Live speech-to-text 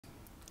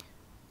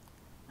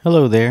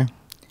Hello there.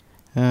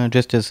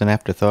 Just as an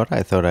afterthought,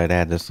 I thought I'd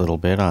add this little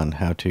bit on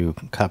how to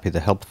copy the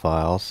help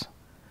files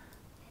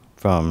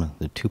from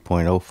the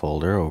 2.0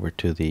 folder over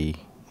to the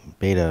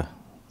beta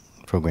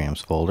programs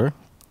folder.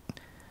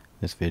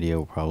 This video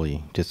will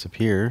probably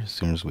disappear as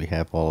soon as we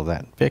have all of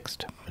that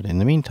fixed, but in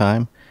the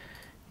meantime,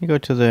 you go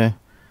to the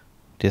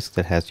disk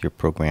that has your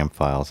program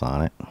files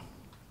on it.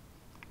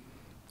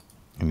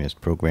 And there's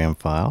program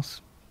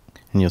files.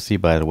 And you'll see,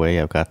 by the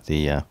way, I've got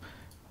the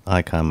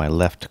icon. My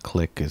left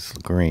click is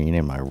green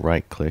and my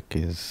right click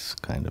is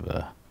kind of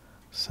a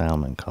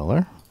salmon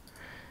color.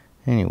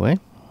 Anyway,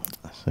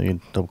 so you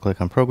double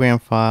click on program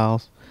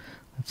files.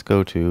 Let's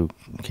go to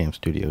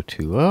CamStudio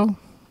 2.0,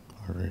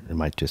 or it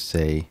might just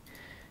say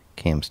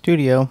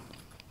CamStudio.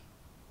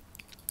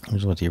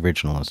 Here's what the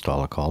original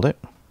installer called it.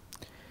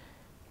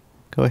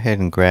 Go ahead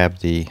and grab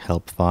the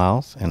help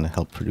files and the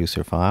help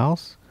producer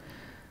files,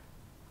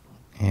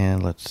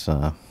 and let's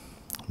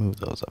move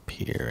those up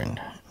here. And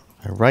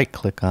if I right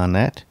click on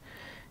that,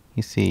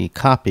 you see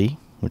copy,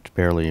 which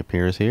barely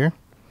appears here,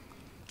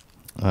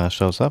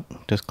 shows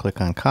up. Just click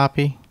on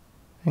copy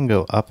and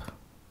go up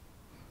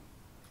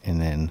and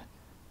then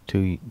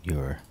to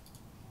your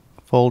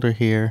folder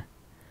here,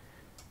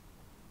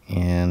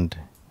 and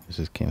this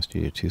is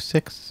CamStudio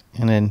 2.6,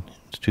 and then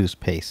choose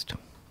paste.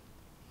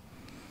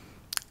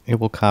 It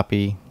will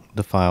copy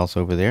the files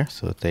over there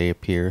so that they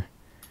appear.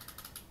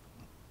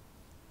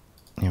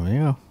 Here we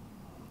go.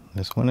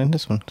 This one and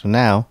this one. So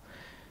now,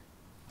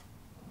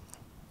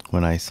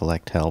 when I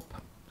select help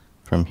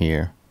from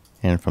here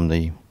and from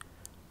the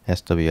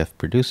SWF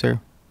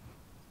producer,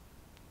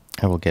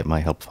 I will get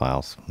my help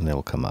files and they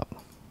will come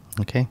up.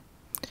 Okay,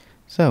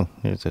 so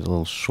here's a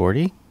little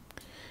shorty,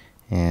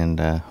 and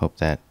hope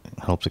that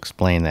helps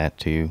explain that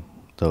to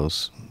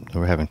those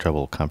who are having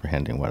trouble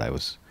comprehending what I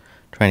was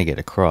trying to get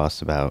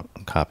across about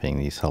copying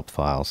these help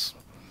files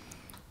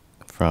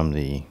from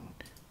the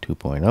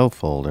 2.0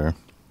 folder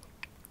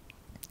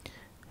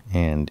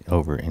and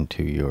over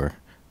into your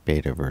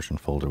beta version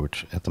folder,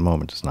 which at the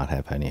moment does not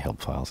have any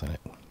help files in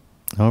it.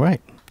 All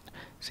right,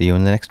 see you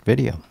in the next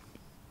video.